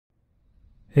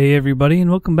Hey everybody,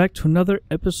 and welcome back to another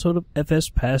episode of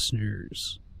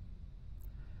FsPassengers.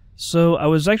 So I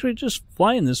was actually just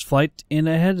flying this flight, and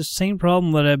I had the same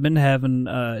problem that I've been having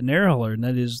in air hauler, and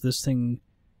that is this thing.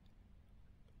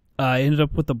 I ended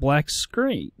up with a black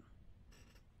screen.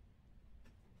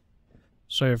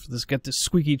 Sorry for this. Got this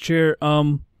squeaky chair.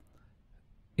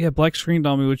 Yeah, black screened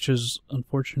on me, which is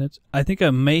unfortunate. I think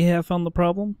I may have found the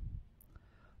problem.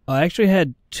 I actually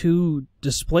had two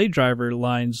display driver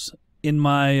lines in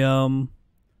my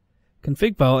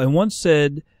config file, and one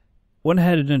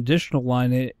had an additional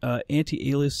line,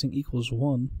 anti-aliasing equals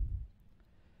 1.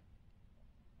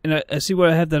 And I see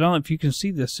what I have that on. If you can see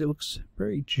this, it looks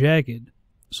very jagged.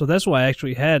 So that's why I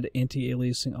actually had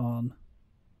anti-aliasing on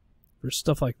for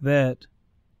stuff like that.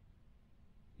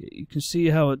 You can see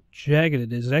how jagged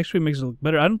it is. It actually makes it look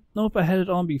better. I don't know if I had it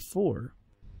on before.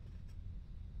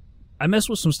 I messed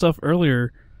with some stuff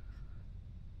earlier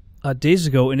days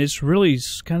ago, and it's really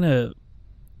kind of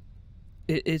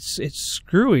it's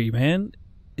screwy, man.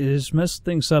 It has messed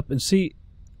things up. And see,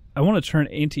 I want to turn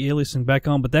anti-aliasing back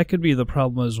on, but that could be the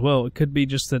problem as well. It could be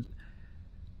just that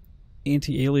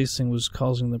anti-aliasing was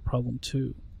causing the problem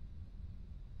too.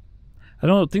 I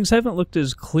don't know. Things haven't looked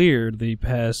as clear the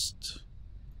past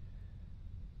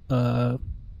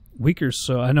week or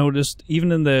so. I noticed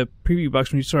even in the preview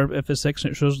box when you start FSX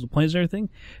and it shows the planes and everything,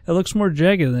 it looks more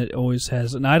jagged than it always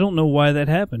has, and I don't know why that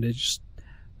happened. It's just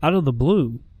out of the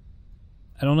blue.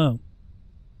 I don't know.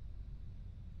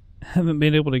 I haven't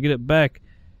been able to get it back.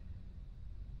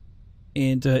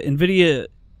 And NVIDIA,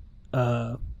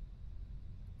 what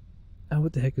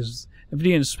the heck is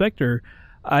NVIDIA Inspector?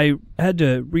 I had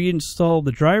to reinstall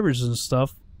the drivers and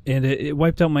stuff, and it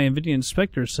wiped out my NVIDIA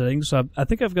Inspector settings, so I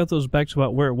think I've got those back to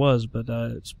about where it was, but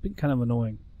it's been kind of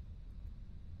annoying.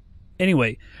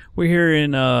 Anyway, we're here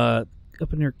in up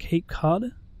near Cape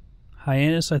Cod,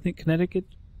 Hyannis, I think, Connecticut,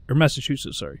 or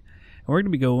Massachusetts, sorry. And we're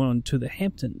going to be going to the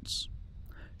Hamptons.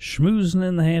 Schmoozing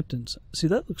in the Hamptons. See,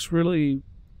 that looks really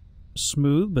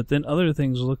smooth, but then other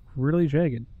things look really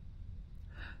jagged.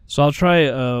 So I'll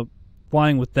try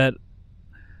flying with that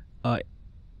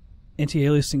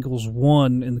anti-aliasing equals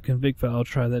 1 in the config file. I'll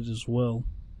try that as well.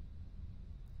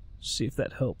 See if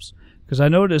that helps. Because I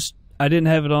noticed I didn't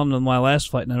have it on my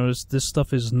last flight, and I noticed this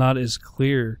stuff is not as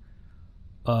clear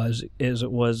as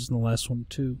it was in the last one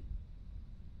too.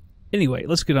 Anyway,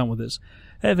 let's get on with this.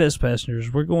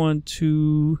 FsPassengers, we're going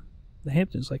to the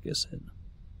Hamptons, like I said.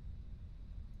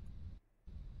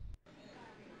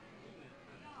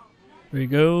 There you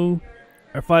go.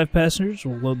 Our 5 passengers,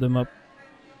 we'll load them up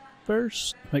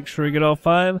first. Make sure we get all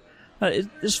 5.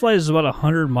 This flight is about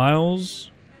 100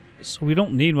 miles, so we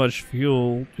don't need much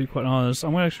fuel, to be quite honest.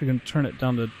 I'm actually going to turn it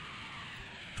down to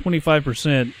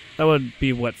 25%. That would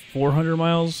be, what, 400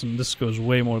 miles? And this goes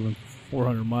way more than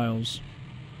 400 miles.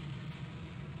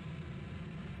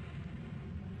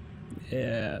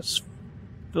 Yeah, let's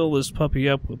fill this puppy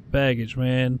up with baggage,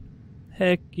 man.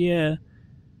 Heck yeah.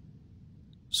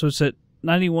 So it's at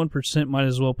 91%, might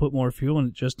as well put more fuel in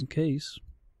it just in case.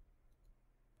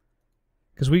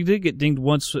 Because we did get dinged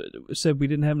once. It said we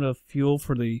didn't have enough fuel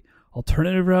for the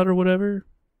alternative route or whatever.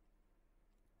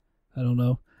 I don't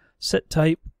know. Set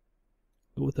type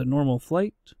with a normal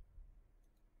flight.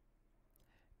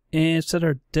 And set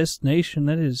our destination.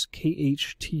 That is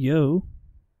KHTO.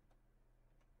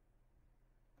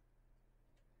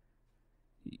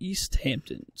 East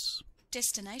Hamptons.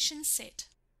 Destination set.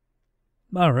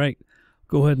 Alright.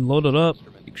 Go ahead and load it up.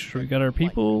 Make sure we got our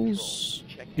peoples.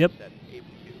 Yep.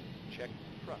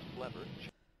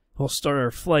 We'll start our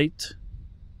flight.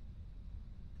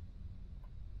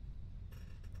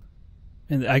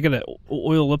 And I gotta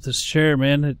oil up this chair,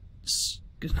 man. It's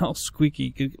getting all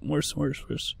squeaky. Getting worse and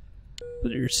worse.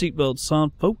 Put your seatbelts on,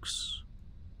 folks.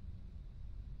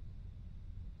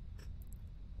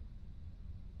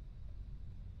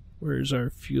 Where's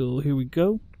our fuel? Here we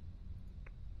go.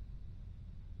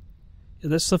 Yeah,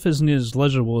 that stuff isn't as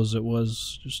legible as it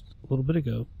was just a little bit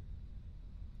ago.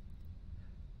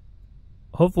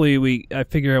 Hopefully I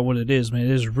figure out what it is, man.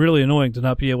 It is really annoying to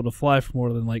not be able to fly for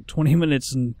more than like 20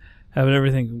 minutes and have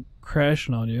everything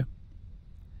crashing on you.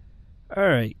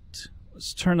 Alright,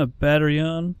 let's turn the battery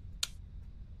on.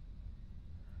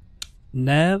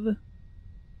 Nav.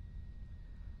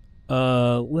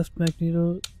 Left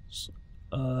magneto.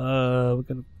 We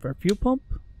got our fuel pump.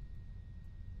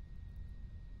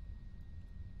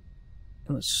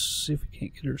 And let's see if we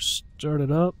can't get her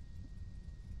started up.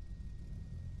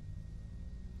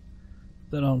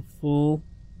 Put that on full.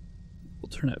 We'll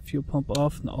turn that fuel pump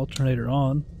off and the alternator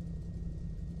on.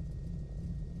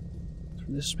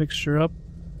 Turn this mixture up.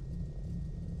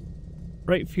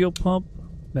 Right fuel pump,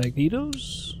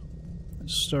 Magnetos.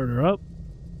 Let's start her up.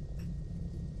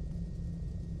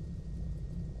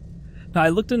 Now I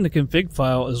looked in the config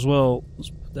file as well. Let's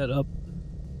put that up.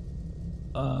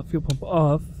 Fuel pump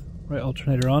off. Right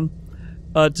alternator on.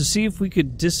 To see if we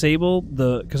could disable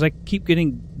the, because I keep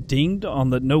getting dinged on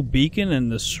the no beacon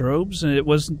and the strobes, and it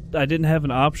wasn't. I didn't have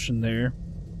an option there,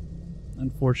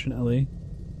 unfortunately.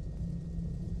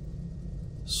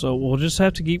 So we'll just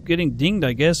have to keep getting dinged,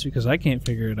 I guess, because I can't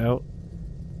figure it out.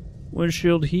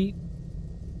 Windshield heat,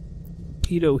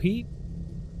 pitot heat,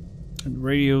 and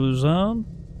radio's on.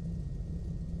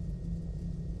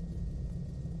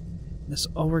 That's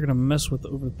all we're gonna mess with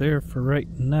over there for right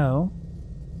now.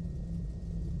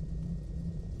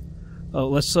 Oh,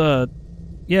 let's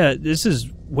yeah, this is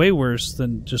way worse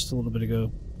than just a little bit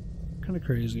ago. Kind of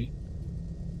crazy.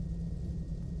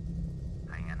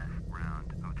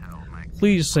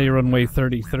 Please say runway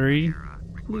 33.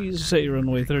 Please say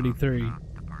runway 33.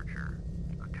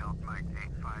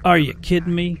 Are you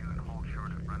kidding me?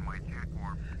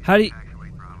 How do you...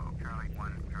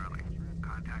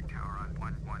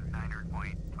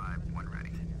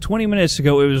 20 minutes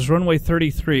ago it was runway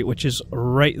 33, which is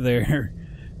right there.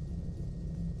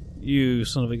 You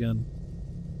son of a gun.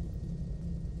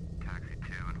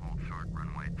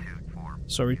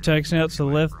 So we're taxiing out to the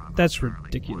left? That's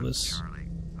ridiculous.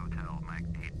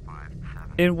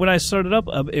 And when I started up,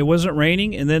 it wasn't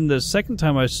raining, and then the second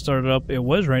time I started up, it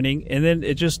was raining, and then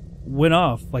it just went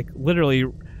off. Like, literally,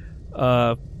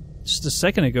 just a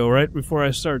second ago, right before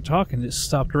I started talking, it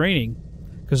stopped raining.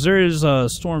 Because there is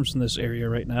storms in this area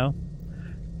right now.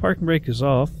 Parking brake is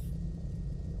off.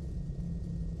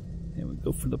 And we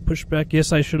go for the pushback.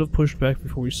 Yes, I should have pushed back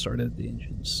before we started the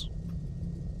engines.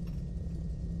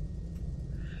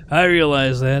 I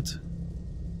realize that.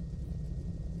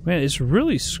 Man, it's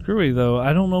really screwy though.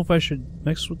 I don't know if I should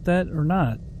mix with that or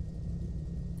not.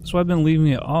 That's why I've been leaving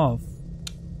it off.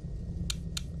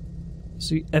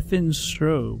 See, effing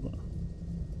strobe.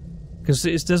 Because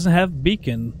it doesn't have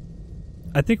beacon.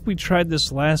 I think we tried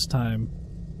this last time.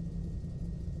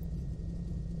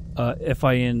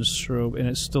 FIN strobe, and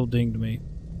it still dinged me.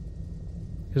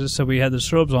 Because it said we had the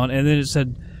strobes on, and then it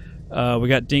said we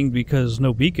got dinged because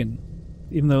no beacon.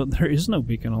 Even though there is no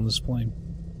beacon on this plane.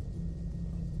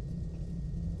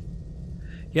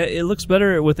 Yeah, it looks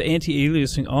better with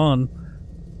anti-aliasing on,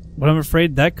 but I'm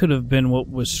afraid that could have been what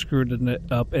was screwed it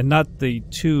up, and not the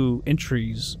two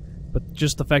entries, but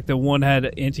just the fact that one had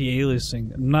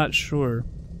anti-aliasing. I'm not sure.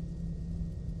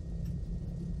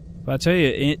 But I tell you,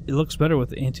 it looks better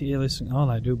with anti-aliasing on,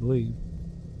 I do believe.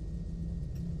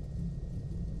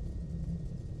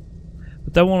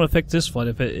 But that won't affect this flight.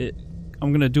 If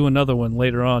I'm going to do another one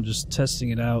later on, just testing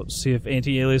it out, see if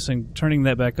anti-aliasing, turning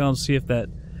that back on, see if that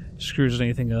screws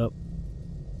anything up.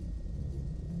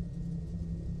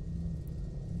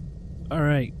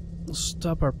 Alright, let's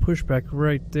stop our pushback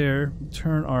right there.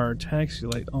 Turn our taxi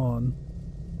light on.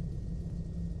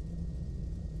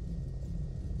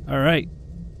 Alright,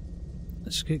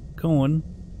 let's get going.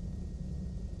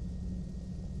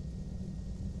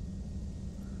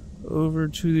 Over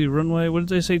to the runway, what did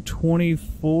they say,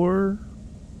 24?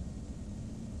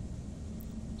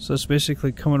 So it's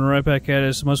basically coming right back at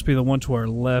us. It must be the one to our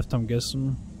left, I'm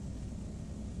guessing.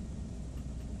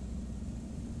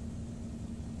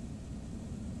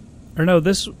 Or no,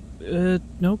 this...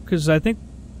 no, because I think...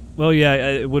 Well, yeah,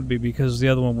 it would be because the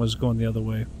other one was going the other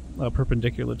way.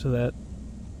 Perpendicular to that.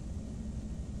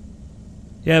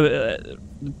 Yeah, but it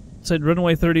said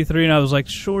runway 33, and I was like,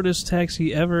 shortest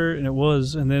taxi ever, and it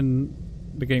was, and then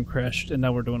the game crashed, and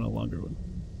now we're doing a longer one.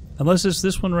 Unless it's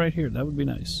this one right here, that would be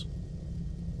nice.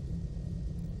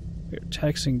 We're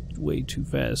taxiing way too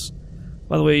fast.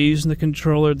 By the way, using the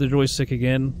controller, the joystick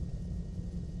again,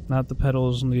 not the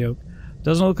pedals and the yoke.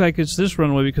 Doesn't look like it's this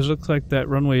runway because it looks like that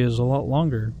runway is a lot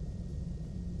longer.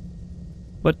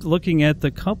 But looking at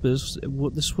the compass,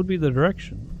 this would be the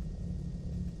direction.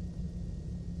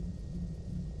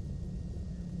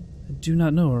 I do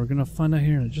not know. We're going to find out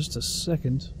here in just a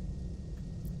second.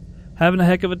 Having a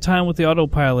heck of a time with the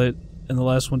autopilot in the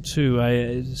last one too.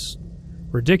 It's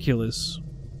ridiculous.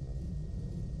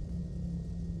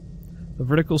 The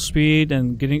vertical speed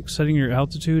and setting your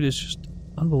altitude is just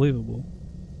unbelievable.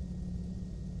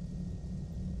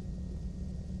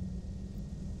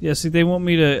 Yeah, see, they want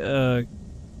me to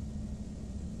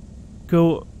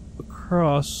go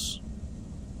across.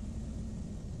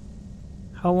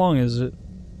 How long is it?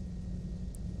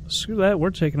 Screw that,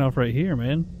 we're taking off right here,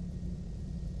 man.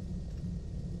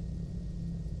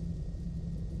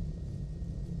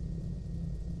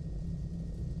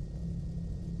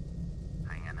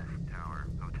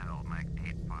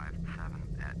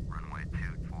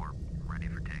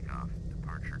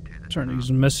 Turn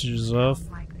these messages off.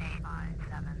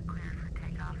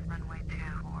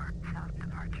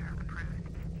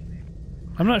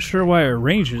 I'm not sure why our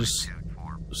range is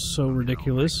so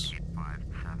ridiculous.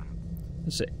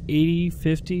 It's at 80,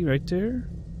 50 right there.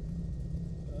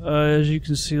 As you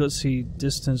can see, let's see,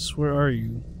 distance, where are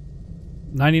you?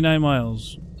 99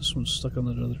 miles. This one's stuck on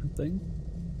that other thing.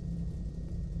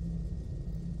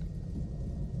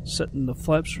 Setting the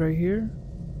flaps right here.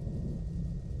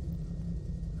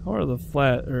 How are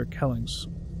the cowlings?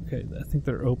 Okay, I think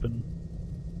they're open.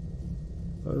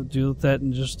 I'll deal with that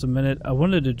in just a minute. I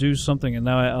wanted to do something, and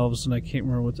now all of a sudden I can't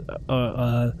remember what.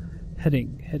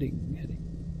 Heading.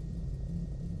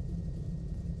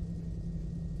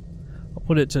 I'll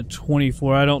put it to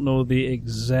 24. I don't know the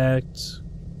exact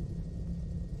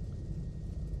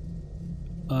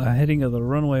heading of the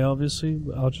runway, obviously,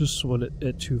 but I'll just put it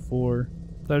at 24.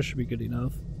 That should be good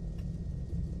enough.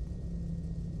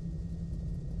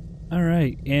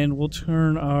 Alright, and we'll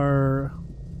turn our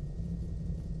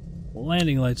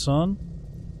landing lights on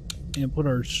and put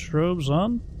our strobes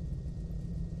on.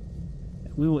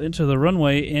 We will enter the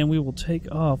runway and we will take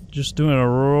off, just doing a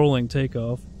rolling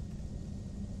takeoff.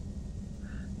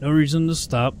 No reason to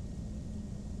stop.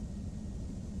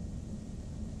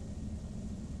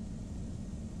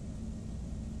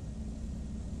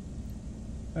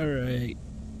 Alright.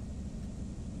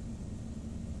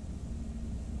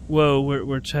 Whoa,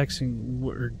 we're taxiing.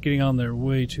 We're getting on there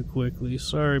way too quickly.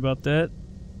 Sorry about that.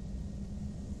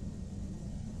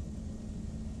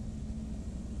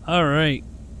 Alright.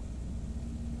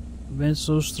 Advance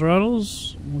those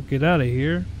throttles. We'll get out of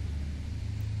here.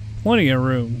 Plenty of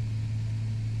room.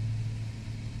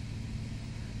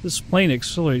 This plane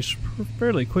accelerates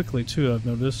fairly quickly too, I've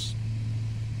noticed.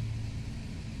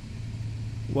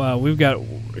 Wow, we've got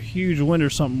a huge wind or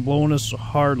something blowing us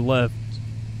hard left.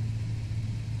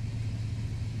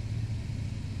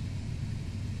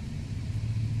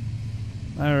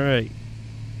 Alright.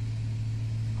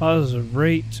 Positive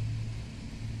rate.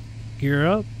 Gear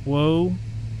up. Whoa.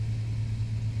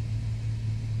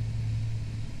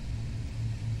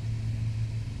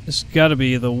 It's gotta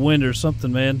be the wind or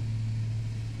something, man.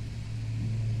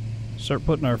 Start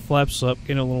putting our flaps up,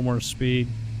 getting a little more speed.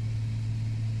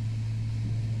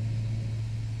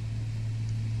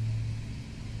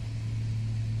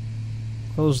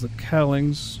 Close the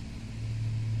cowlings.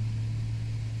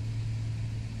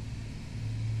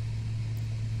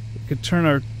 We could turn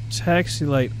our taxi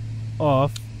light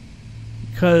off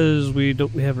because we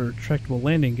have a retractable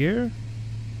landing gear.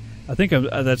 I think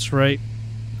that's right.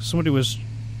 Somebody was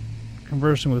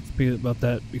conversing with me about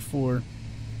that before.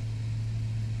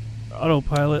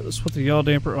 Autopilot. Let's put the yaw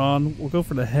damper on. We'll go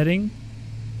for the heading.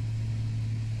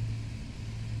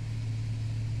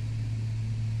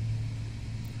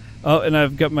 Oh, and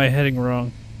I've got my heading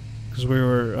wrong because we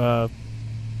were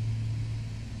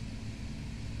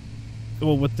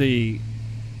well, with the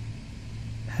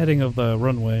heading of the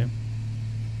runway.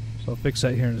 So I'll fix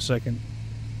that here in a second.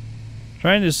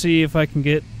 Trying to see if I can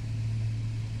get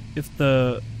if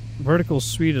the vertical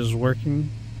speed is working.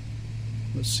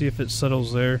 Let's see if it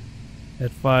settles there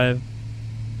at 5.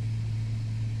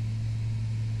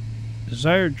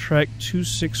 Desired track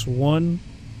 261.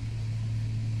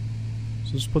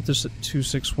 So let's put this at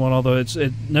 261, although it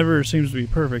never seems to be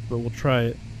perfect, but we'll try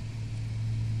it.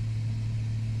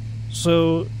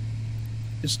 So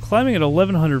it's climbing at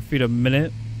 1,100 feet a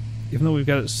minute, even though we've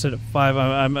got it set at 5.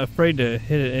 I'm afraid to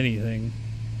hit at anything.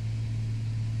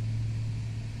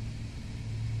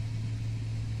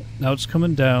 Now it's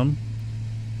coming down.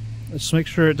 Let's make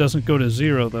sure it doesn't go to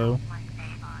 0, though.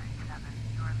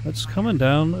 It's coming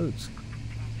down.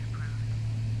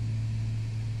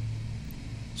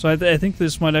 So I think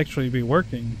this might actually be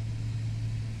working,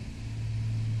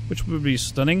 which would be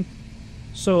stunning.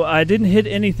 So I didn't hit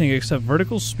anything except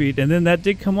vertical speed, and then that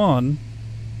did come on.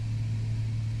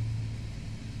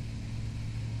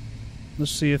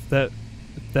 Let's see if that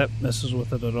messes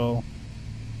with it at all.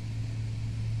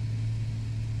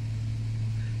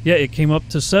 Yeah, it came up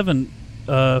to 7.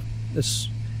 It's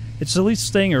at least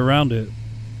staying around it.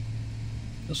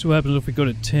 Let's see what happens if we go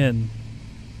to 10.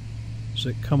 Does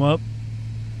it come up?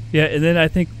 Yeah, and then I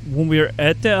think when we are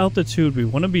at the altitude we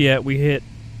want to be at, we hit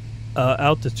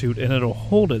altitude, and it'll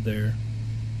hold it there.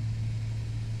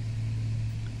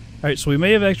 Alright, so we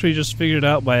may have actually just figured it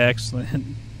out by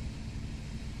accident.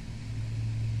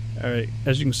 Alright,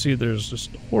 as you can see, there's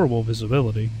just horrible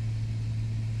visibility.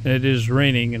 And it is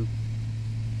raining. And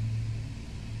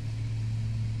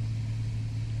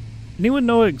anyone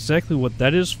know exactly what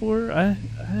that is for? I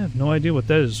have no idea what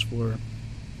that is for.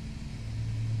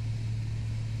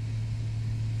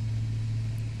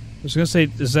 was gonna say,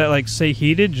 does that like say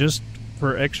heated just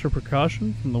for extra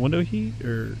precaution from the window heat,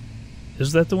 or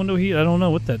is that the window heat? I don't know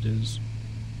what that is.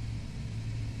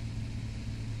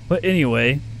 But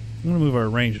anyway, I'm gonna move our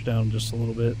range down just a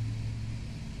little bit.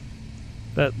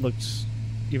 That looks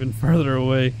even further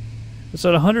away. It's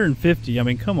at 150. I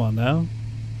mean, come on now.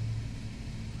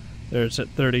 There, it's at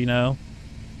 30 now.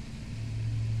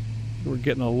 We're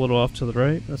getting a little off to the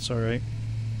right. That's alright.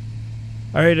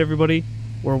 Alright, everybody.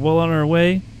 We're well on our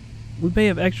way. We may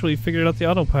have actually figured out the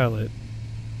autopilot.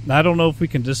 Now, I don't know if we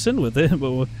can descend with it,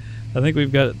 but I think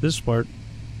we've got this part.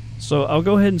 So I'll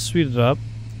go ahead and speed it up.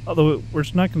 Although we're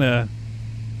not going to...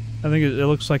 I think it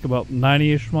looks like about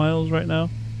 90-ish miles right now.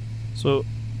 So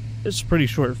it's a pretty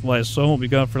short flight, so I won't be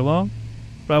gone for long.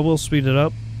 But I will speed it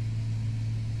up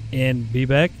and be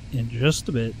back in just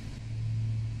a bit.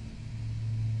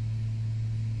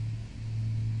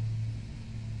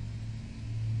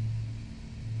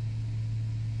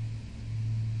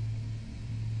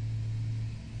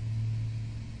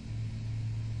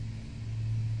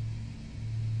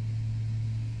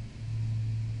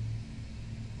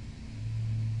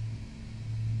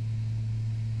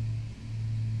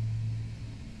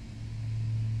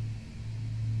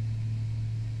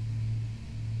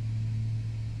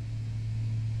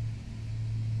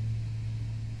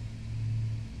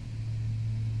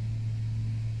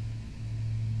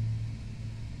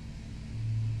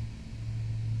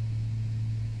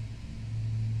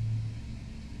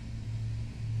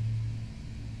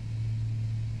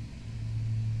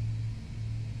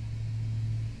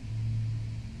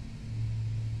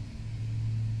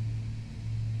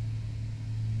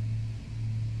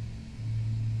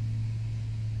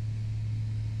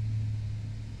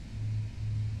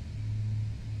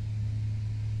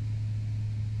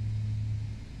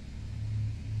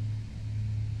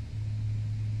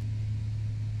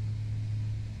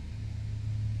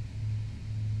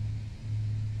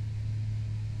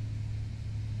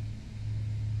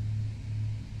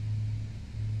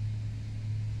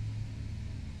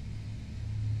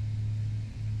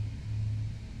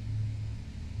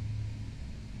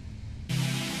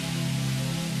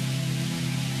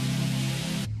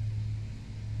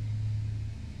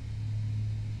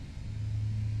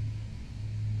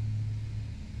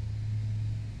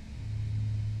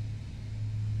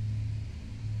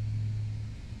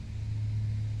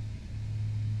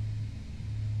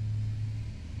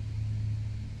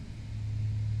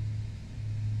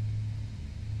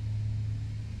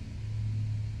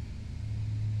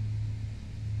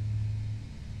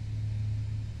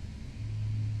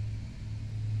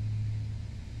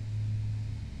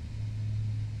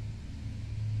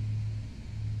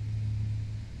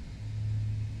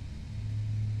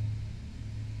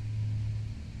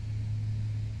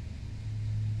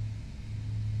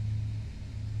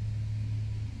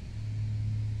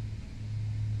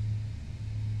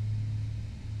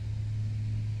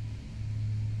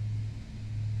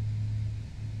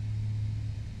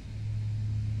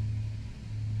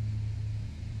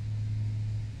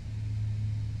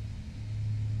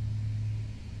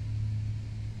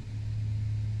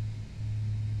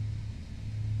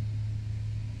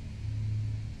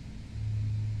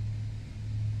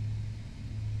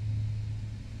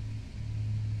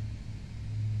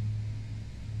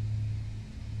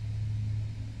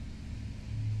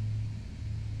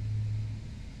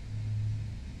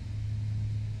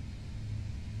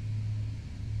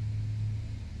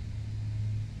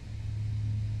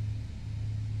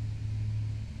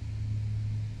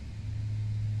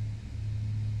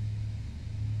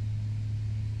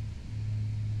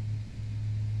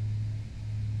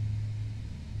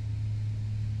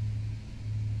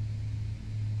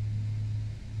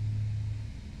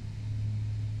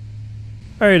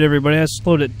 Alright everybody, I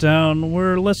slowed it down.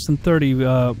 We're less than 30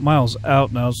 miles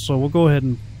out now, so we'll go ahead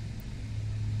and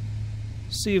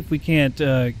see if we can't,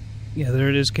 yeah, there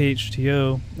it is,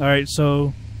 KHTO. Alright,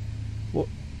 so, well,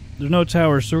 there's no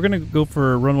towers, so we're going to go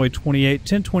for runway 28.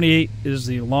 1028 is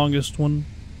the longest one.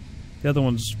 The other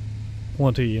one's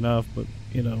plenty enough, but,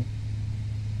 you know.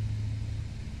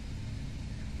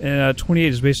 And 28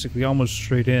 is basically almost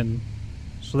straight in,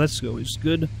 so that's always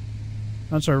good.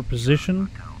 That's our position.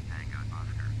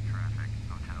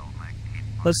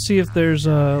 Let's see if there's,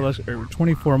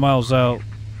 24 miles out.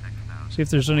 See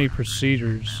if there's any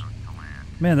procedures.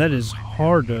 Man, that is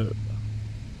hard to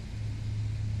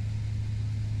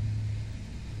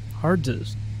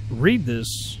read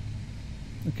this.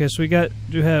 Okay, so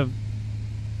we'll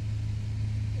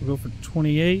go for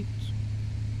 28.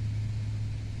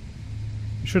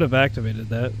 We should have activated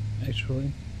that,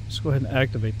 actually. Let's go ahead and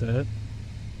activate that.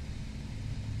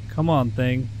 Come on,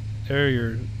 thing. There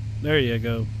you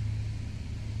go.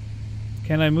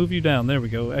 Can I move you down? There we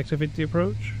go. Activate the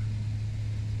approach.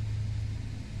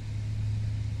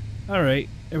 Alright,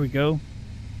 there we go.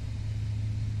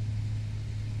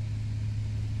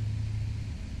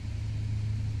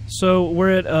 So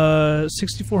we're at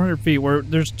 6,400 feet, where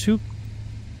there's two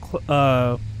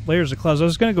layers of clouds. I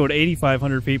was going to go to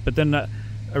 8,500 feet, but then I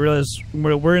realized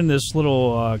we're in this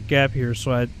little gap here,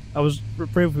 so I was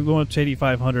afraid if we go up to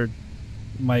 8,500,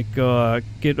 might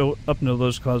get up into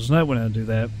those clouds, and I wouldn't want to do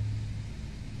that.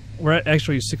 We're at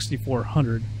actually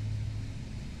 6,400.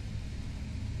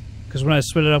 Because when I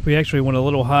split it up, we actually went a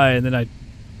little high, and then I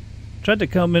tried to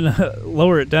come in,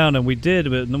 lower it down, and we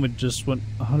did, but then we just went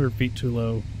 100 feet too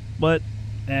low. But,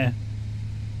 So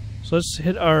let's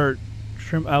hit our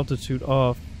trim altitude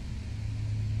off.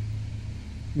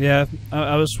 Yeah,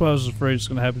 I was afraid it's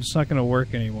going to happen. It's not going to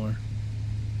work anymore.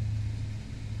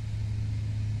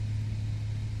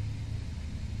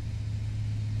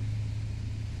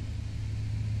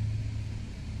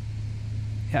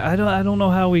 Yeah, I don't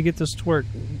know how we get this to work.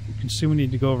 You can see we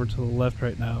need to go over to the left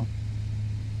right now.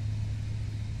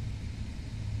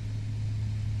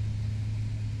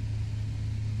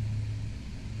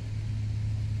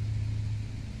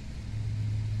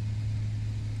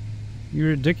 You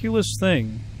ridiculous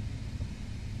thing.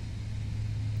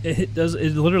 It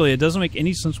literally doesn't make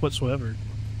any sense whatsoever.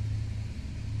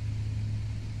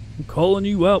 I'm calling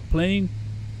you out, plane.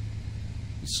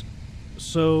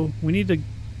 So we need to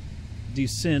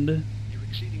descend. You're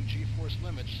exceeding G-force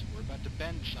limits. We're about to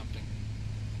bend something.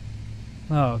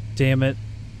 Oh, damn it.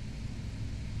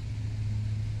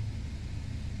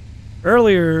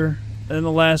 Earlier in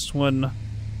the last one,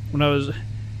 when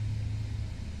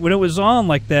it was on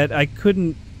like that, I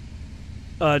couldn't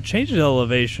change the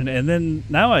elevation, and then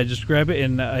now I just grab it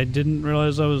and I didn't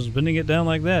realize I was bending it down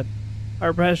like that.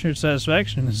 Our passenger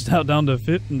satisfaction is now down to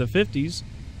in the 50s,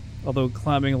 although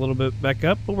climbing a little bit back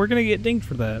up, but we're going to get dinged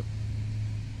for that.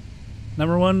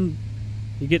 Number one,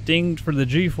 you get dinged for the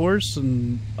G-force,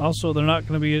 and also they're not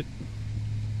going to be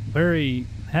very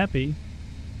happy.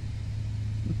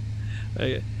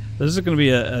 This is going to be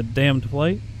a damned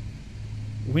flight.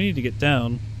 We need to get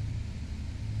down.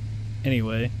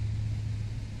 Anyway.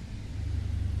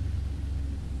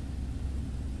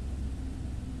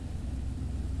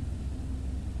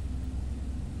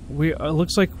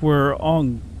 Looks like we're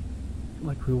on,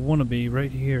 like we want to be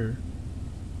right here.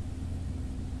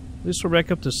 At least we're back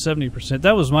up to 70%.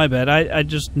 That was my bad. I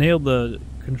just nailed the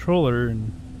controller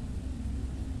and...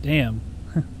 Damn.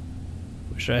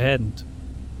 Wish I hadn't.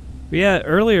 But yeah,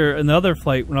 earlier in the other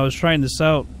flight, when I was trying this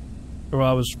out, or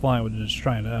I was flying with it, just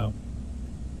trying it out.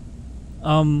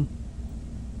 When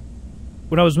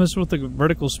I was messing with the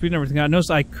vertical speed and everything, I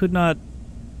noticed I could not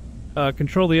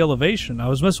control the elevation. I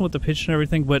was messing with the pitch and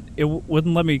everything, but it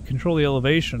wouldn't let me control the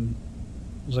elevation.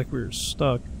 It was like we were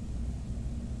stuck,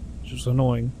 which was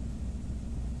annoying.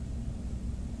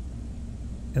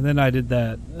 And then I did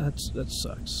that. That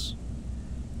sucks.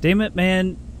 Damn it,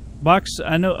 man! Box.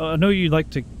 I know you'd like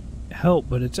to help,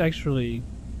 but it's actually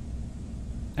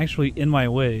in my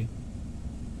way.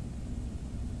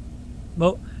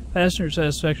 Well, passenger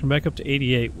satisfaction back up to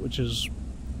 88, which is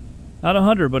not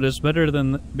 100, but it's better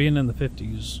than being in the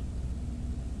 50s.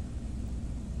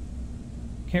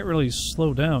 Can't really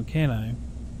slow down, can I?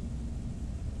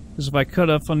 Because if I cut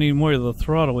off any more of the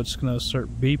throttle, it's going to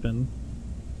start beeping.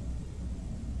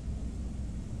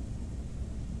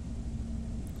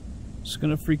 It's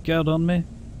going to freak out on me.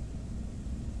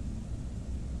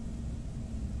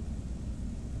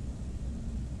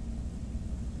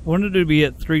 I wanted to be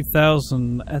at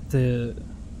 3,000 at the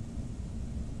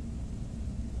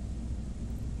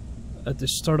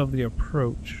start of the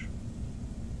approach.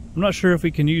 I'm not sure if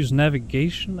we can use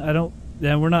navigation.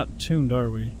 Yeah, we're not tuned, are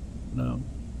we? No.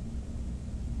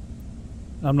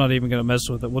 I'm not even going to mess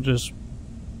with it. We'll just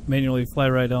manually fly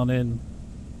right on in.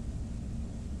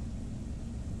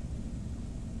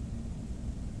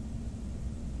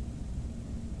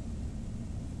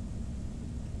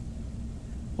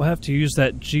 We'll have to use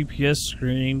that GPS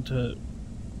screen to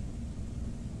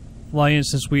fly in,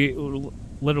 since we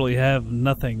literally have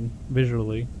nothing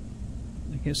visually.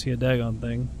 I can't see a daggone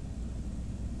thing.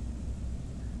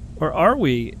 Or are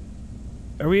we?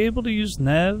 Are we able to use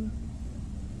nav?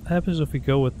 What happens if we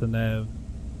go with the nav?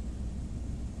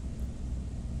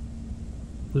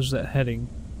 Lose that heading.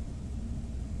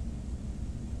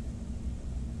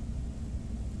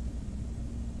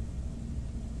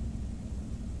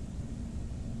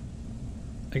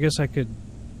 I guess I could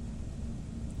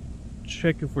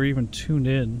check if we're even tuned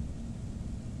in.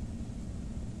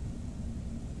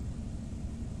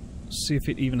 See if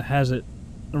it even has it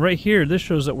Right here, this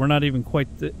shows that we're not even quite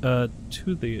to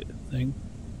the thing.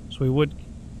 So we would...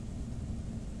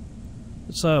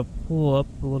 Let's pull up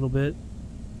a little bit.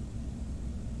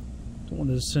 Don't want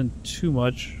to descend too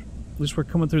much. At least we're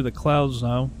coming through the clouds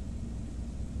now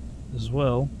as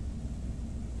well.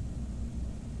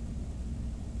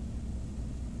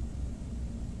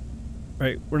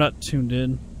 Right, we're not tuned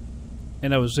in.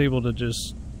 And I was able to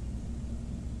just...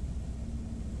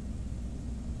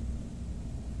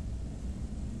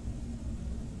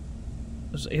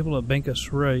 bank us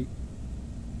right.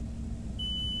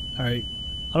 Alright,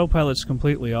 autopilot's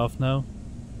completely off now.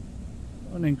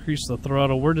 I'm going to increase the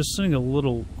throttle. We're descending a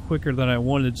little quicker than I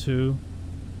wanted to.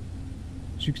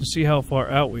 So you can see how far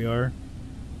out we are.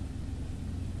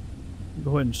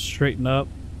 Go ahead and straighten up.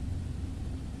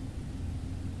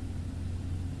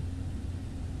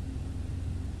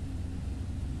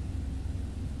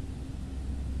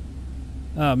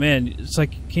 Oh man, it's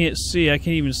like you can't see. I can't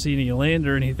even see any land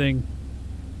or anything.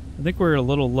 I think we're a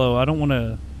little low. I don't want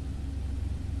to...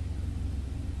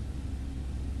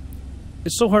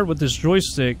 It's so hard with this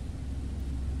joystick.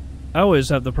 I always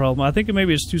have the problem. I think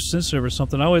maybe it's too sensitive or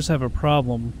something. I always have a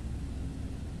problem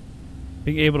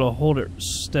being able to hold it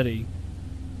steady.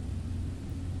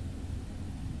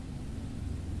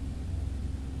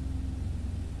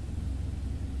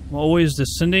 I'm always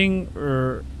descending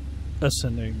or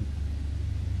ascending.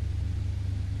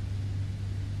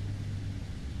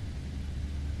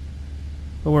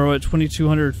 But we're at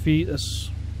 2,200 feet.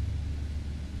 That's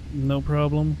no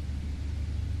problem.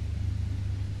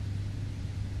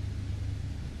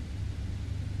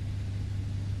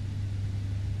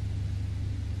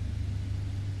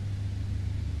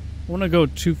 I want to go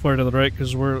too far to the right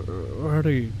because we're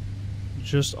already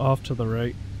just off to the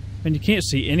right. And you can't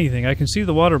see anything. I can see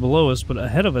the water below us, but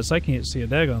ahead of us I can't see a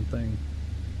daggone thing.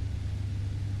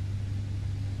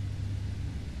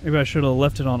 Maybe I should have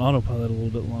left it on autopilot a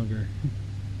little bit longer.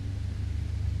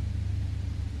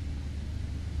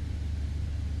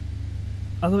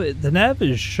 Although the nav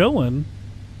is showing.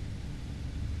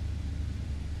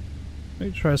 Let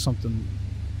me try something.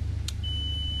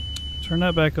 Turn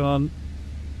that back on.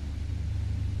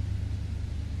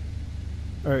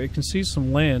 Alright, you can see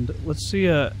some land. Let's see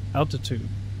altitude.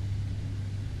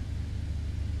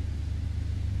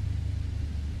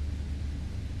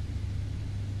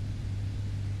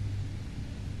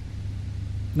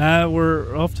 Now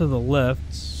we're off to the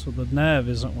left, so the nav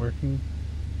isn't working.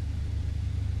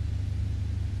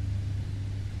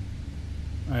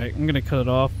 Alright, I'm gonna cut it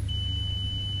off.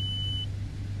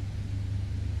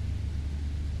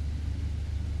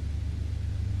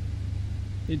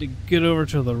 Need to get over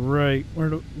to the right. We're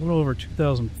a little over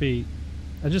 2,000 feet.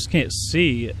 I just can't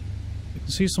see. I can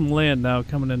see some land now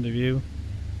coming into view.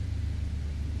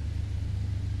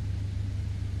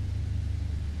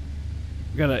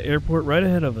 We got an airport right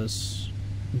ahead of us.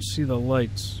 You can see the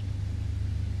lights.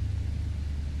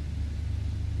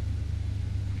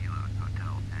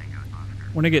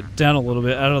 I want to get down a little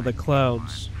bit out of the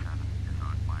clouds.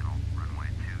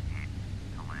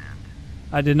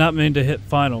 I did not mean to hit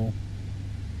final.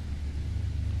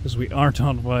 Because we aren't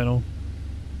on final.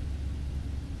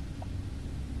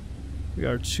 We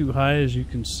are too high, as you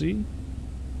can see.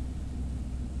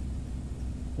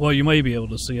 Well, you may be able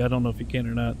to see. I don't know if you can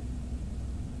or not.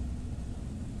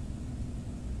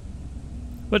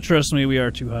 But trust me, we are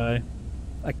too high.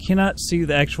 I cannot see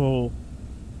the actual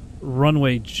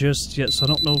runway just yet, so I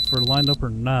don't know if we're lined up or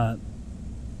not.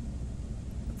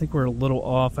 I think we're a little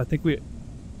off. I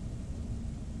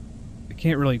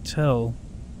can't really tell.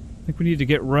 I think we need to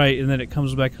get right, and then it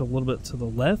comes back a little bit to the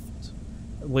left.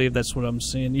 I believe that's what I'm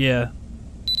seeing. Yeah.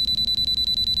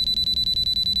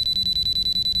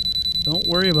 Don't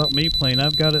worry about me plane.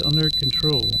 I've got it under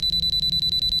control.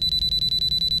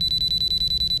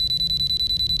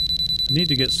 I need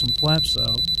to get some flaps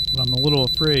out, but I'm a little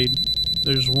afraid.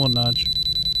 There's one notch.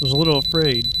 I was a little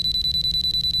afraid.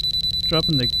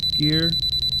 Dropping the gear.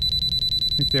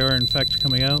 I think they are in fact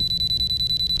coming out.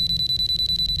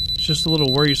 It's just a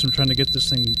little worrisome trying to get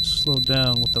this thing slowed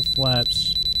down with the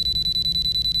flaps.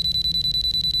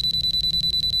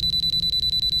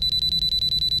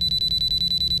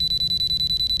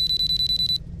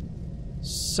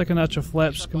 Second notch of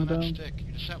flaps coming down. Stick.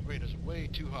 Your descent rate is way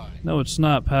too high. No, it's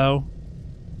not, pal.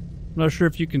 I'm not sure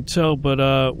if you can tell, but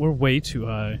we're way too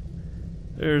high.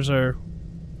 There's our...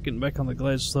 Getting back on the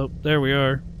glide slope. There we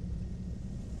are.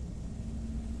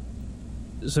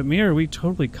 Is it me or are we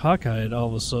totally cockeyed all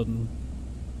of a sudden?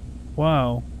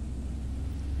 Wow.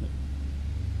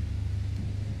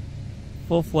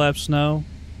 Full flaps now.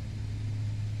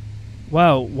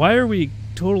 Wow, why are we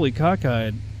totally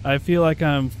cockeyed? I feel like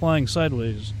I'm flying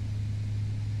sideways.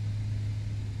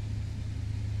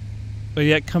 But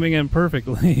yet coming in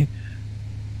perfectly.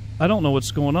 I don't know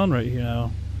what's going on right here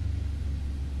now.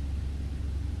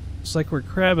 It's like we're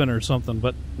crabbing or something,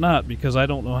 but not, because I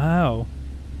don't know how.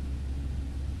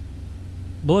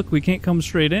 But look, we can't come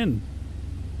straight in.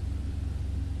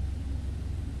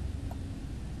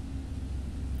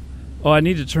 Oh, I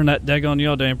need to turn that daggone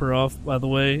yaw damper off, by the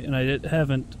way, and I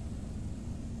haven't.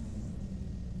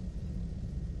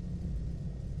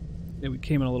 Yeah, we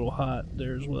came in a little hot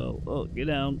there as well. Oh, get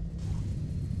down.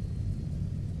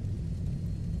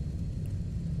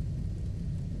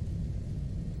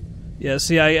 Yeah,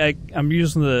 see, I'm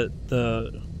using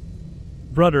the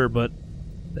rudder, but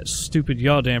that stupid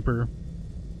yaw damper.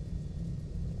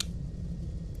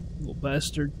 Little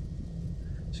bastard.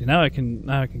 See, now I can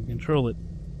control it.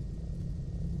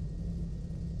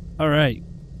 Alright.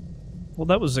 Well,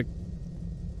 that was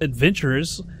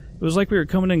adventurous. It was like we were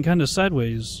coming in kind of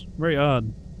sideways. Very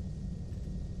odd.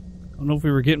 I don't know if we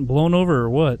were getting blown over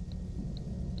or what.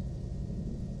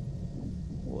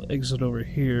 We'll exit over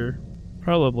here.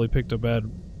 Probably picked a bad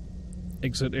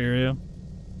exit area.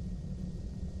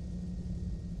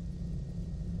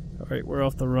 Alright, we're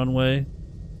off the runway.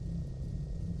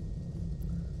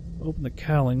 Open the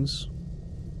cowlings.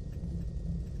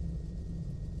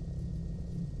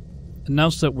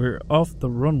 Announce that we're off the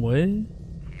runway.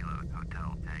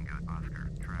 Hotel, Tango,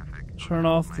 Oscar, traffic. Turn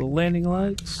off the landing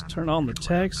lights. Turn on the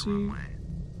taxi.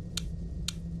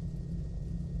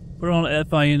 Put on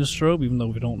FIN strobe, even though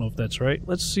we don't know if that's right.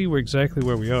 Let's see exactly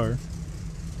where we are.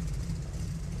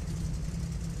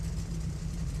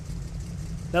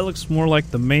 That looks more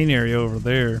like the main area over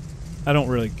there. I don't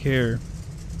really care.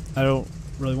 I don't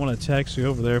really want to taxi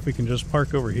over there if we can just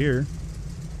park over here.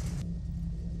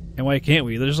 And why can't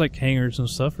we? There's like hangars and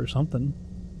stuff or something.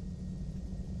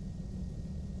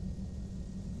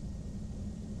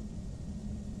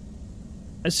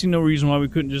 I see no reason why we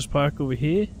couldn't just park over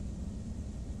here.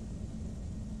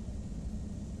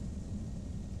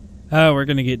 Oh, we're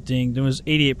gonna get dinged. It was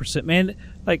 88%. Man,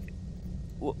 like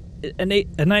a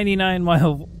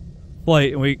 99-mile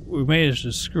flight, and we managed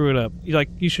to screw it up.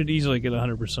 You should easily get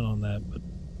 100% on that, but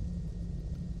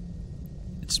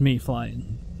it's me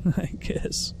flying, I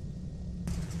guess.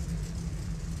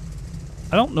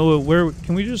 I don't know where.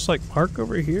 Can we just like park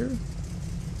over here?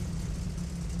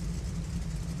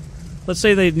 Let's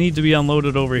say they need to be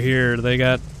unloaded over here. They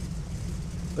got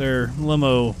their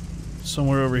limo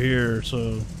somewhere over here,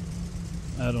 so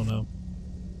I don't know.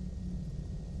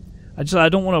 I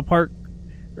don't want to park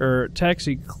or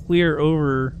taxi clear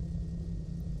over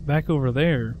back over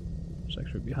there. It's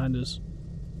actually behind us.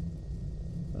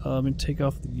 Let me take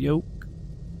off the yoke.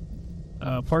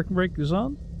 Parking brake is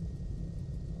on.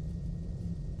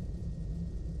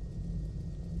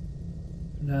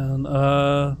 Down.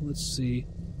 Let's see.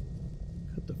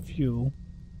 Cut the fuel.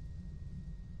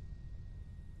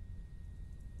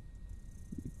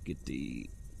 Get the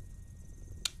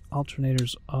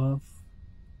alternators off.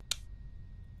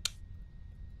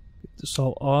 Get this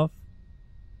all off.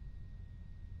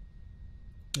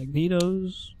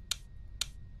 Magnetos.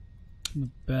 And the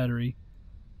battery.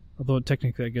 Although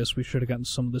technically I guess we should have gotten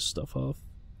some of this stuff off.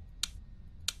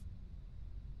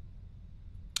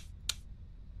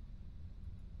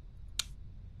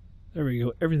 There we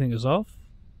go. Everything is off.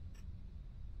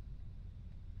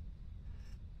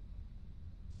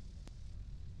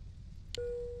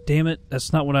 Damn it.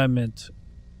 That's not what I meant.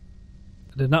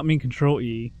 I did not mean Control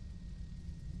E.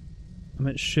 I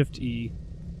meant Shift E.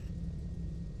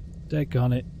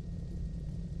 Daggone it.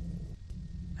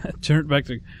 Turn it back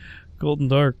to golden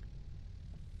dark.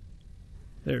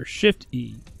 There. Shift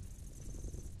E.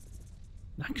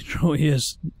 Not Control E.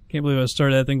 Can't believe I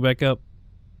started that thing back up.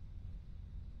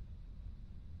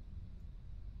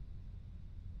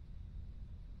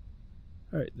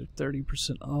 Alright, they're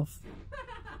 30% off.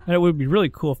 And it would be really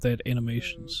cool if they had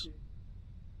animations.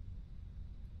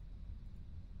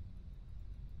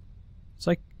 It's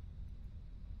like...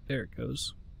 There it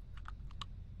goes.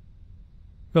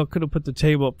 Y'all could have put the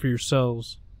table up for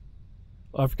yourselves.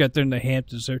 Oh, I forgot they're in the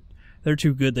Hamptons. They're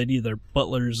too good. They need their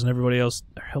butlers and everybody else,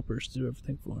 their helpers, to do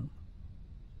everything for them.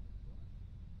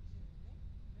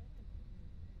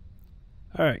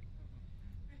 Alright.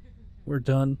 We're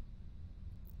done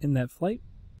in that flight.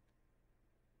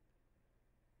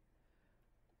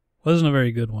 Wasn't a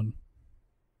very good one.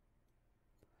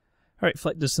 Alright,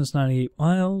 flight distance 98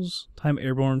 miles. Time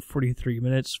airborne 43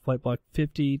 minutes. Flight block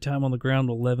 50. Time on the ground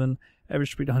 11.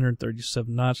 Average speed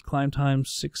 137 knots. Climb time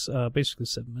basically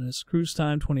 7 minutes. Cruise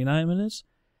time 29 minutes.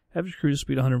 Average cruise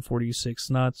speed 146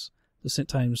 knots. Descent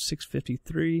time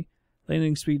 6:53.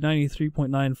 Landing speed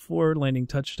 93.94. Landing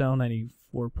touchdown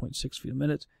 94.6 feet a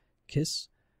minute. KISS.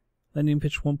 Landing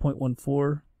pitch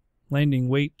 1.14. Landing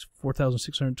weight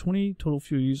 4,620. Total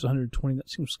fuel used 120. That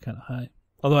seems kind of high.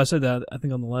 Although I said that I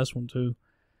think on the last one too.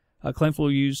 Climb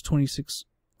fuel used 26.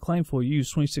 Climb fuel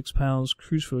used 26 pounds.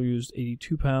 Cruise fuel used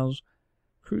 82 pounds.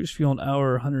 Cruise fuel an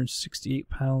hour 168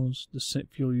 pounds. Descent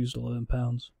fuel used 11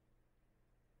 pounds.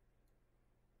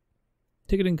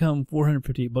 Ticket income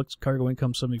 $458. Cargo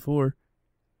income 74.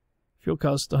 Fuel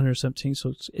cost 117.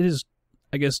 So it is,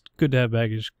 I guess, good to have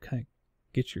baggage. Kind of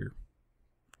get your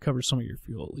cover some of your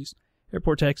fuel at least.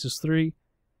 Airport taxes 3.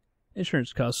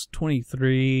 Insurance costs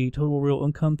 23. Total real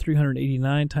income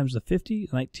 389 times the 50,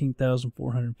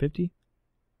 19,450.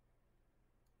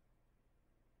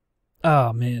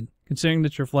 Ah, man. Considering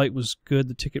that your flight was good,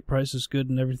 the ticket price is good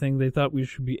and everything, they thought we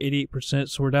should be 88%,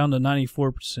 so we're down to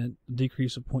 94%, a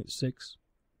decrease of 0.6.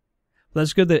 But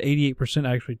that's good that 88%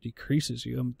 actually decreases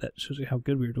you. That shows you how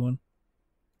good we were doing.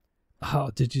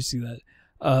 Oh, did you see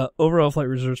that? Overall flight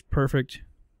reserves perfect.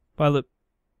 Pilot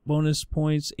bonus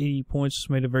points, 80 points,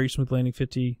 made a very smooth landing,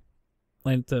 50.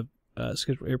 Landed at the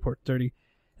scheduled airport, 30. And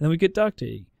then we get dock to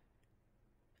 80.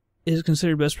 It is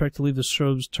considered best practice to leave the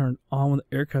strobes turned on when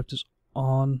the aircraft is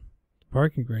on the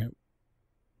parking ramp.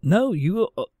 No,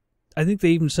 I think they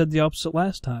even said the opposite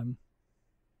last time.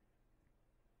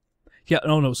 Yeah,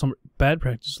 no, some bad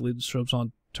practice to leave the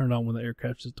strobes turned on when the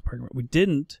aircraft is at the parking ramp. We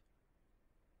didn't.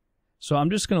 So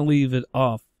I'm just going to leave it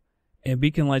off. And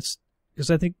beacon lights, because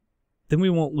I think then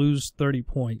we won't lose 30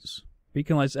 points.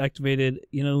 Beacon lights activated.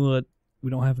 You know what?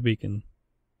 We don't have a beacon.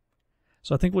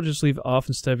 So I think we'll just leave it off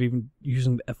instead of even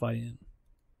using the FIN.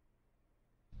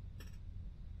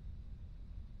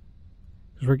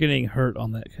 Because we're getting hurt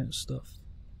on that kind of stuff.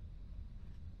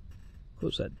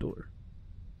 Close that door.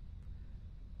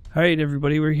 Alright,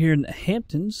 everybody, we're here in the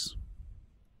Hamptons.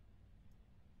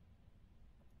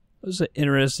 It was an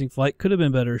interesting flight. Could have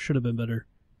been better, should have been better.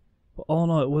 But all in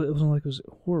all, it wasn't like it was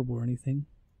horrible or anything.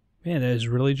 Man, that is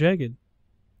really jagged.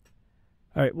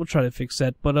 Alright, we'll try to fix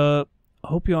that. But I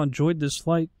hope you all enjoyed this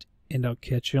flight, and I'll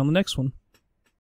catch you on the next one.